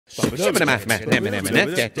3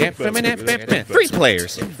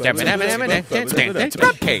 players.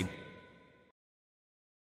 Grumpcade.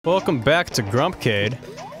 Welcome back to Grumpcade.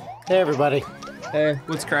 Hey everybody. Hey,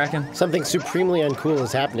 what's cracking? Something supremely uncool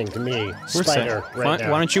is happening to me, Spider, right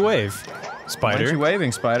now. Why don't you wave, Spider? Why aren't you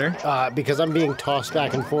waving, Spider? Because I'm being tossed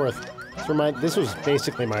back and forth. This was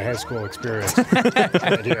basically my high school experience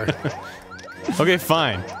right here. Okay,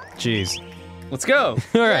 fine. Jeez. Let's go.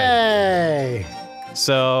 All right. Hey!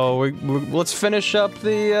 So let's finish up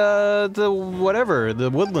the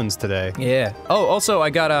woodlands today. Yeah. Oh, also I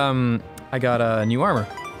got new armor.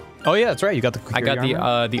 Oh yeah, that's right. You got the. I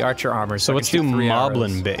got the archer armor. So let's do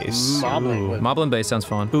Moblin base. Moblin base sounds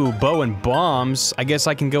fun. Ooh, bow and bombs. I guess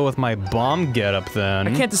I can go with my bomb getup then.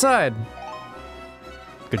 I can't decide.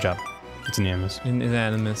 Good job. It's unanimous.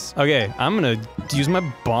 Unanimous. Okay, I'm gonna use my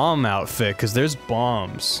bomb outfit because there's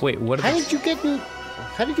bombs. Wait, what? How did you get new?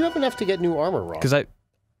 How did you have enough to get new armor, Rob? Because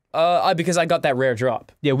because I got that rare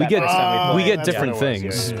drop. Yeah, we get different what it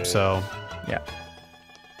was. things. Yeah. So yeah.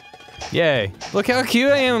 Yay! Look how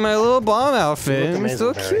cute I am in my little bomb outfit. I'm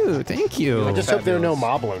so cute. Thank you. I just hope there are no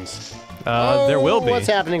moblins. There will be. What's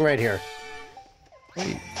happening right here?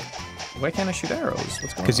 Wait. Why can't I shoot arrows? What's going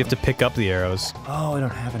on? Because you have to pick up the arrows. Oh, I don't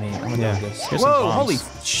have any. I'm gonna Yeah. do this. Here's some Whoa! bombs. Holy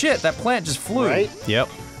shit! That plant just flew. Right? Yep.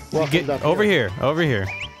 Welcome Get up over here. Over here.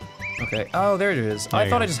 Okay. Oh, there it is. There I you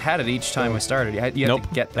thought go. I just had it each time I started. You have Nope. to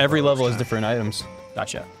get the Every bow level each has time. different items.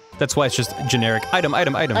 Gotcha. That's why it's just generic item.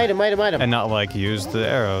 Item. And not like use the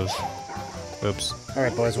arrows. Oops. All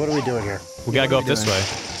right, boys. What are we doing here? We gotta go up this way.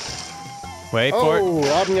 Wait for it. Oh,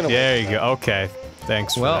 I'm gonna. There you go. Okay.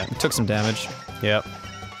 Thanks for Well, that. it took some damage. Yep.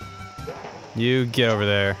 You get over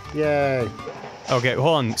there. Yay! Okay,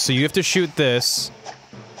 hold on. So you have to shoot this,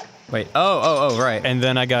 Wait. Oh, right. and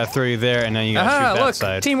then I gotta throw you there, and then you gotta shoot that look,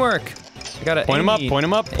 side. teamwork. I gotta Point him up. Point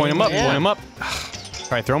him up. Point him up. Yeah. Point him up. All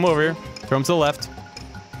right, throw him over here. Throw him to the left.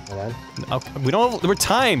 Hold on. Oh, we're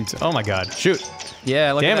timed. Oh my God. Shoot.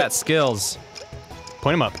 Yeah, look Damn at it. that skills.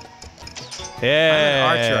 Point him up. I'm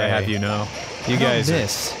Yeah. an archer, I have you know. You guys.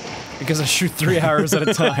 This. Because I shoot 3 hours at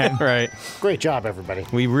a time. Right. Great job, everybody.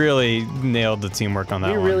 We really nailed the teamwork on that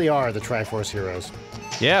We one. really are the Triforce heroes.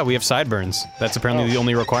 Yeah, we have sideburns. That's apparently the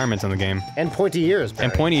only requirement in the game. And pointy ears, Barry.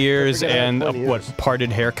 And pointy ears Don't forget I have and pointy what ears.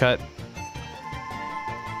 parted haircut.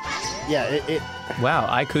 Yeah, Wow,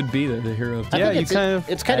 I could be the hero of I Yeah, think you it's, kind of-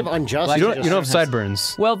 It's kind of unjust. You to don't have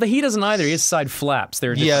sideburns. Well, he doesn't either. He has side flaps.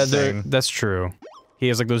 They're a Yeah, different thing. that's true. He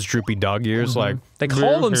has like those droopy dog ears, like They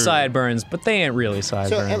call them sideburns, but they ain't really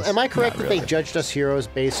sideburns. So, am I correct that they judged us heroes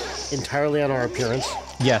based entirely on our appearance?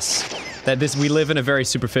 Yes. We live in a very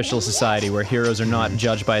superficial society where heroes are not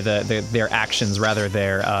judged by their actions, rather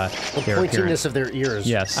their Pointiness appearance. of their ears.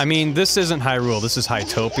 Yes. I mean, this isn't Hyrule. This is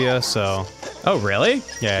Hytopia, so Oh, really?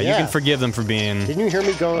 yeah, you Yeah. can forgive them for being. Didn't you hear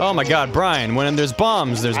me go? Oh my God, Brian! When there's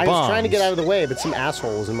bombs, there's I bombs. was trying to get out of the way, but some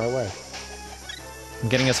asshole was in my way. I'm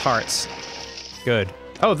getting us hearts. Good.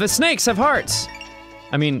 Oh, the snakes have hearts!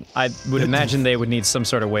 I mean, I would imagine they would need some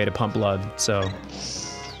sort of way to pump blood, so...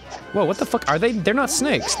 Whoa, what the fuck? Are they? They're not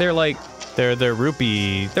snakes. They're like... They're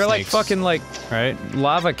rupee. They're like snakes, fucking like... right.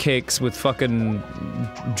 lava cakes with fucking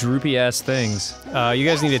droopy-ass things. You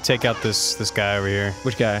guys need to take out this guy over here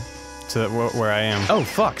Which guy? to where I am. Oh,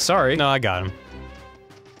 fuck, sorry. No, I got him.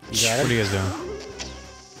 You got What are it? you guys doing?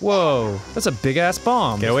 Whoa, that's a big-ass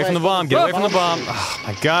bomb. Get away from the bomb! Get away from the bomb! Oh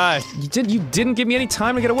my God! You didn't give me any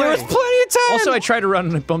time to get away. There was plenty of time. Also, I tried to run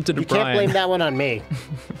and I bumped into You Brian. can't blame that one on me.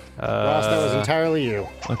 Ross, that was entirely you.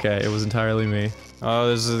 Okay, it was entirely me. Oh,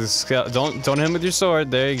 this is don't hit him with your sword.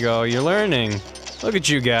 There you go. You're learning. Look at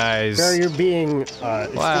you guys. Barry, you're being Wow.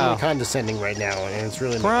 extremely condescending right now, and it's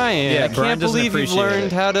really Brian, Yeah, I Brian can't doesn't believe you've appreciate learned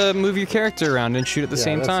it. how to move your character around and shoot at the Yeah,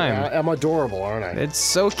 same that's- time. I'm adorable, aren't I? It's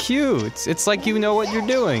so cute. It's like you know what you're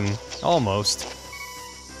doing. Almost.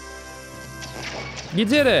 You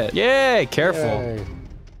did it! Yay! Careful. Yay.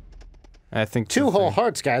 I think Two whole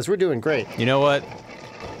hearts, guys. We're doing great. You know what?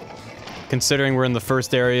 Considering we're in the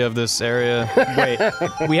first area of this area,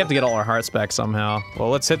 Wait, we have to get all our hearts back somehow. well,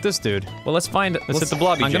 let's hit this dude. Well, let's find. Let's hit the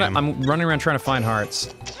blobby jam. I'm running around trying to find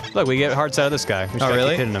hearts. Look, we get hearts out of this guy. We just Oh, gotta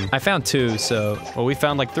really? keep hitting him. I found 2, so... Well, we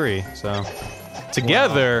found like 3, so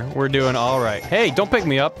together we're doing all right. Hey, don't pick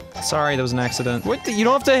me up. Sorry, that was an accident. What? You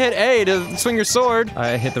don't have to hit A to swing your sword.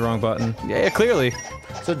 I hit the wrong button. Yeah, clearly.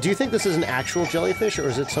 So, do you think this is an actual jellyfish, or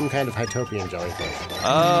is it some kind of Hytopian jellyfish? And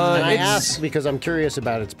I It's ask because I'm curious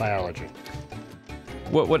about its biology.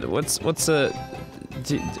 What's a...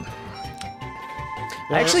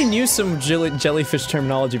 I actually knew some jellyfish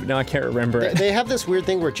terminology, but now I can't remember it. They have this weird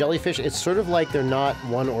thing where jellyfish, it's sort of like they're not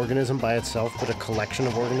one organism by itself, but a collection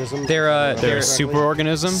of organisms. They're super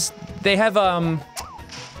organism. They have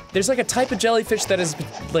There's like a type of jellyfish that is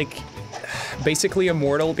like basically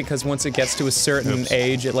immortal because once it gets to a certain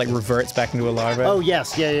age, it like reverts back into a larva. Oh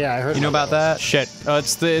yes, yeah, I heard. You know about that? Shit.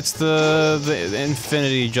 It's the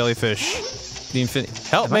infinity jellyfish. The infinity.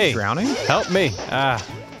 Help me! Drowning? Help me! Ah.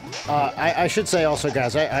 I should say also,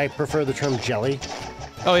 guys, I prefer the term jelly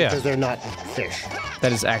Oh yeah. because they're not fish.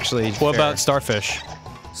 That is actually. What fair. about starfish?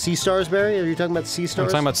 Sea stars, Barry? Are you talking about sea I'm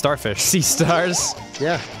stars? talking about starfish. sea stars?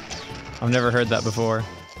 Yeah. I've never heard that before.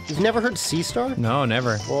 You've never heard sea star? No,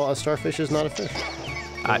 never. Well, a starfish is not a fish.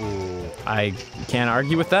 I can't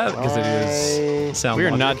argue with that because it is sound We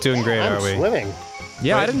are logic. not doing great, I'm are we? swimming.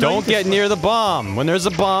 Yeah, I Right, didn't know don't you could get near the bomb. When there's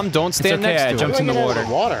a bomb, don't stand okay, next I to jumped it. in the Get out water. of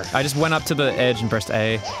the water. I just went up to the edge and pressed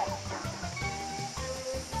A.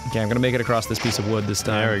 Okay, I'm gonna make it across this piece of wood this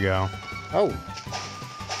time. There we go. Oh,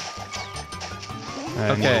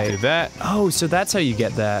 I need Okay. to do that. Oh, so that's how you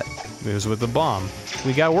get that. It was with the bomb.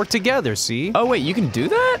 We gotta work together, see? Oh wait, you can do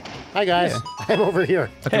that? hi guys. I'm over here.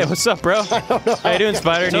 Hey, what's up, bro? How you doing,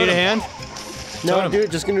 Spider? Need a hand? No, Totem. dude,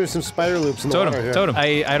 just gonna do some spider loops in the water Totem, here. totem.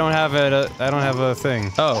 I don't have it. I don't have a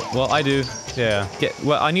thing. Oh, well, I do. Yeah.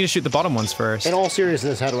 Well, I need to shoot the bottom ones first. In all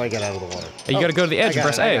seriousness, how do I get out of the water? You gotta go to the edge and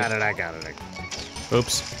press A. I got it.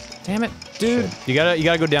 Oops. Damn it, dude. You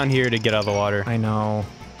gotta go down here to get out of the water. I know.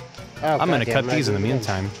 Oh, I'm gonna cut goddamn, these in the I did it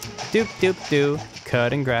again. meantime. Doop doop doo.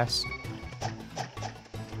 Cutting grass.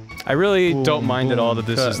 I really don't mind at all that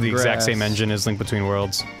this is cutting the exact same grass. engine as Link Between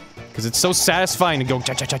Worlds. Because it's so satisfying to go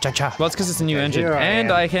cha cha cha cha cha. Well, it's because it's a new engine, here I and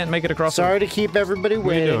am. I can't make it across. Sorry to keep everybody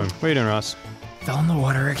What are you waiting. doing? What are you doing, Ross? Fell in the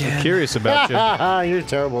water again. Curious about you. You're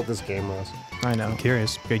terrible at this game, Ross. I know.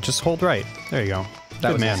 Curious. Okay, just hold right. There you go. That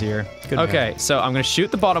Good was man. easier. Good okay, man. so I'm gonna shoot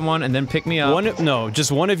the bottom one and then pick me up.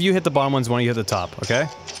 Just one of you hit the bottom ones, one of you hit the top, okay?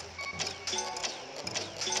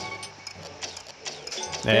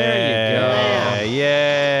 There you go.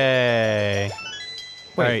 Yay!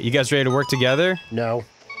 Alright, you guys ready to work together? No.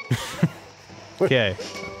 Okay.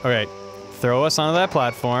 Alright. Throw us onto that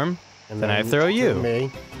platform, And then I throw you.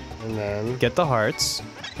 Me. And then. Get the hearts,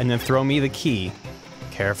 and then throw me the key.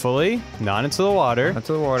 Carefully, not into the water.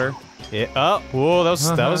 Into the water. Yeah, oh, whoa,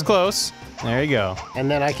 that was close. There you go. And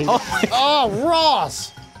then I can. Oh, Oh,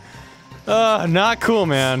 Ross! Not cool,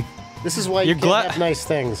 man. This is why You're you glad- can't have nice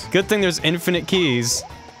things. Good thing there's infinite keys.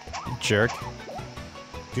 You jerk.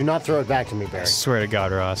 Do not throw it back to me, Barry. I swear to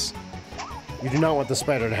God, Ross. You do not want the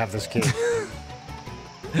spider to have this key.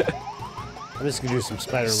 I'm just gonna do some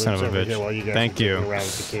spider loops Son of a over bitch. here while you guys Thank are you. digging around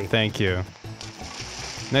with the key. Thank you.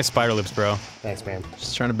 Nice spider loops, bro. Thanks, man.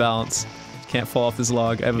 Just trying to balance. Can't fall off this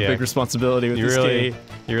log. I have a Yeah. big responsibility with this key.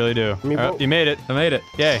 You really do. mean, Oh, what- you made it. I made it.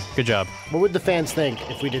 Yay, good job. What would the fans think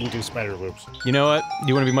if we didn't do spider loops? You know what?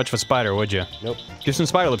 You wouldn't be much of a spider, would you? Nope. Do some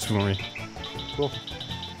spider loops for me. Cool.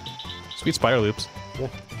 Sweet spider loops. Yeah.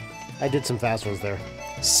 I did some fast ones there.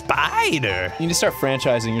 Spider! You need to start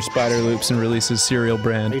franchising your spider loops and release a cereal Are you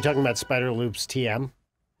brand. talking about spider loops TM?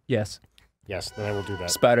 Yes. Yes, then I will do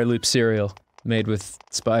that. Spider loop cereal made with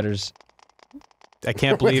spiders. I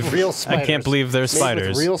can't With believe real I spiders. can't believe there's Made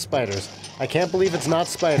spiders. With real spiders. I can't believe it's not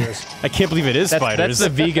spiders. I can't believe it is spiders. That's the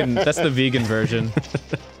vegan. That's the vegan version.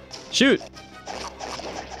 Shoot.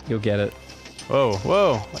 You'll get it. Whoa,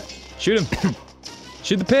 whoa. Shoot him.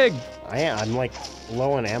 Shoot the pig. I'm like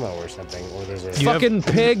low on ammo or something, or there's a. You have- Fucking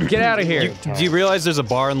pig. Get out of here. Do you realize there's a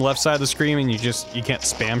bar on the left side of the screen and you can't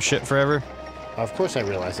spam shit forever? Of course I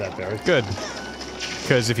realize that, Barry. Good.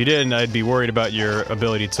 Because if you didn't, I'd be worried about your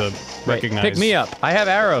ability to Wait, recognize. pick me up. I have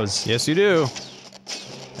arrows. Yes, you do.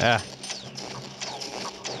 Ah.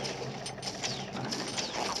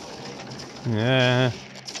 Yeah.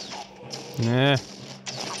 Yeah.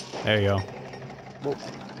 There you go.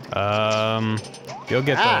 Go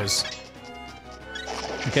get those.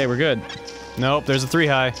 Okay, we're good. Nope, there's a 3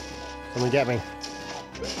 high. Someone get me.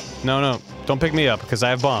 No, don't pick me up because I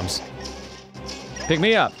have bombs. Pick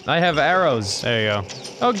me up. I have arrows. There you go.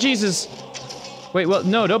 Oh Jesus! Wait, well,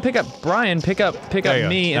 no, don't pick up Brian. Pick up There you go.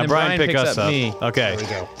 me, Now and then Brian, Brian pick picks us up up. me. Okay. There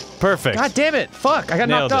we go. Perfect. God damn it! Fuck! I got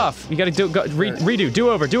Nailed knocked it. off. You gotta redo. Do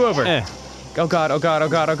over. Do over. Eh. Oh God! Oh God! Oh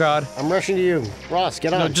God! Oh God! I'm rushing to you. Ross,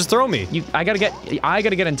 get on. No, just throw me. I gotta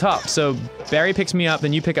get in top. So Barry picks me up,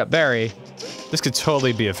 then you pick up Barry. This could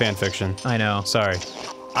totally be a fan fiction. I know. Sorry.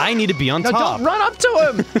 I need to be on No, top. don't run up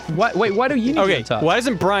to him. Wait, why do you need to be Okay, on top? why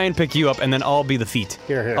doesn't Brian pick you up and then I'll be the feet?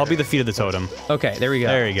 Here. I'll be the feet of the totem. Okay, there we go.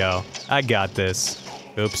 There you go. I got this.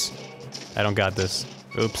 Oops. I don't got this.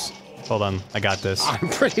 Oops. Hold on. I got this. I'm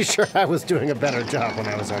pretty sure I was doing a better job when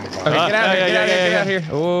I was on the bar. Okay, get out of here! Get out of here!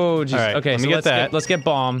 Oh, jeez. All right, Okay, let me so get that. let's get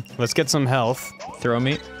bomb. Let's get some health. Throw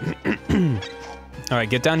me. All right,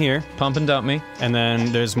 get down here. Pump and dump me. And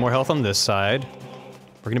then there's more health on this side.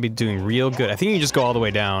 We're gonna be doing real good. I think you can just go all the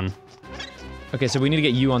way down. Okay, so we need to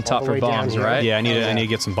get you on top the for way down bombs, here? right? Yeah, I need to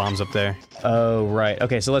get some bombs up there. Oh, right.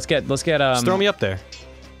 Okay, so let's get Just throw me up there.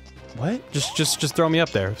 What? Just throw me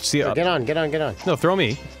up there. See, Get on. no, throw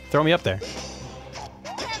me up there.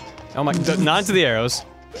 Oh my, not into the arrows.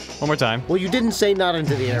 One more time. Well, you didn't say not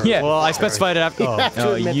into the arrow. Yeah. Well, I specified it after. You have to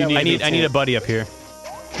Oh, admit you that need- was I need a buddy up here.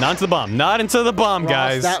 Not into the bomb. Not into the bomb, Ross,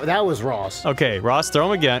 guys. That was Ross. Okay, Ross, throw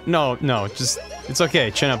him again. No, just it's okay.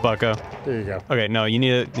 Chin up, Bucko. There you go. Okay, no, you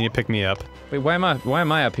need to pick me up. Wait, why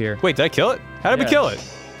am I up here? Wait, did I kill it? How did we Yeah. kill it?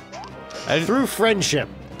 Through friendship.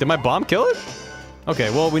 Did my bomb kill it? Okay,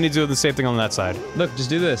 well, we need to do the same thing on that side. Look, just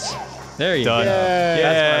do this. There you Done. go. Yay.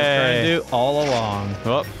 That's what I was trying to Yay. do all along.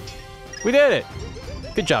 Well, we did it.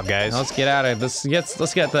 Good job, guys. Now let's get out of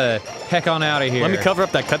let's get the heck on out of here. Let me cover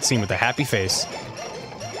up that cutscene with a happy face.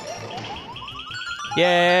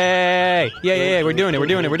 Yay! Yeah, we're doing it.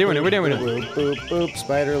 Boop, boop, boop.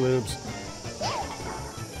 Spider loops.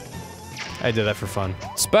 I did that for fun.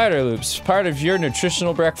 Spider loops, part of your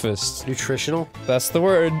nutritional breakfast. Nutritional? That's the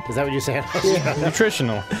word. Is that what you're saying?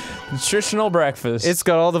 Nutritional. Nutritional breakfast. It's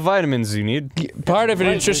got all the vitamins you need. part of a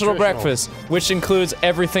Right, nutritional nutritional. breakfast, which includes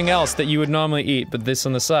everything else that you would normally eat, but this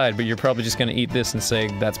on the side. But you're probably just gonna eat this and say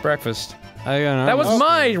that's breakfast. I don't know. That was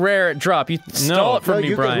my rare drop. You stole it from No, me,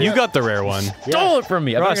 you can- Brian. You got the rare one. stole it from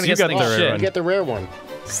me. I'm Ross, not gonna you get got something the rare shit. one. You get the rare one.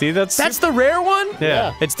 See, that's the rare one?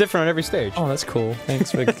 yeah. It's different on every stage. Oh, that's cool.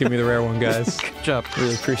 Thanks for giving me the rare one, guys. Good job.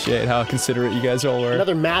 Really appreciate how considerate you guys all were.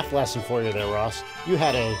 Another math lesson for you there, Ross. You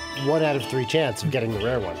had a 1 out of 3 chance of getting the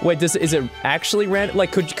rare one. Wait, is it actually random?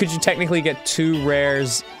 Like, could you technically get 2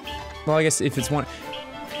 rares? Well, I guess if it's one,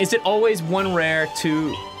 is it always 1 rare,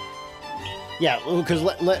 2? Yeah, because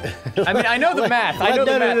I mean, I know the math. I know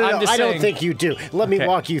the math. I'm just I saying. don't think you do. Let me Okay.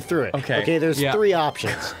 walk you through it. Okay. Okay, there's Yeah. 3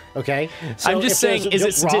 options. Okay? So I'm just if saying,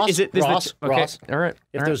 there's- is Ross, okay. Ross, All right.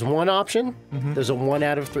 if there's one option, there's a 1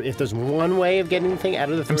 out of 3. If there's one way of getting the thing out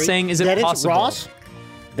of the 3, saying, is it then possible? it's Ross,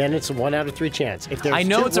 then it's a 1 out of 3 chance. If there's I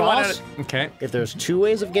know two, it's a 1 out Ross, of. Okay. If there's 2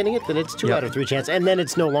 ways of getting it, then it's 2 Yep. out of 3 chance, and then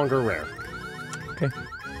it's no longer rare. Okay.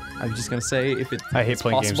 I'm just gonna say if I hate it's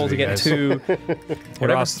playing games possible with to you get guys. 2. Hey,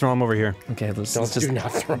 Ross, throw him over here. Okay, let's Don't just. do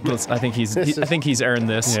not throw it. I think I think he's earned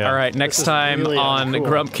this. Yeah. All right, next is time really on uncool.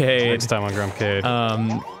 Grumpcade. Next time on Grumpcade.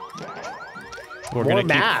 We're More gonna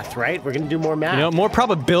math, right? We're gonna do more math. You know, more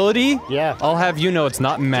probability. Yeah. I'll have you know it's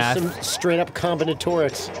not math. Some straight up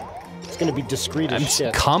combinatorics. It's gonna be discrete as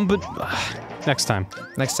shit. Next time.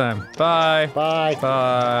 Next time. Bye. Bye. Stop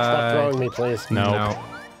Bye. throwing me, please. No.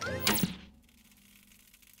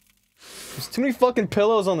 There's too many fucking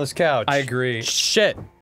pillows on this couch. I agree. Shit.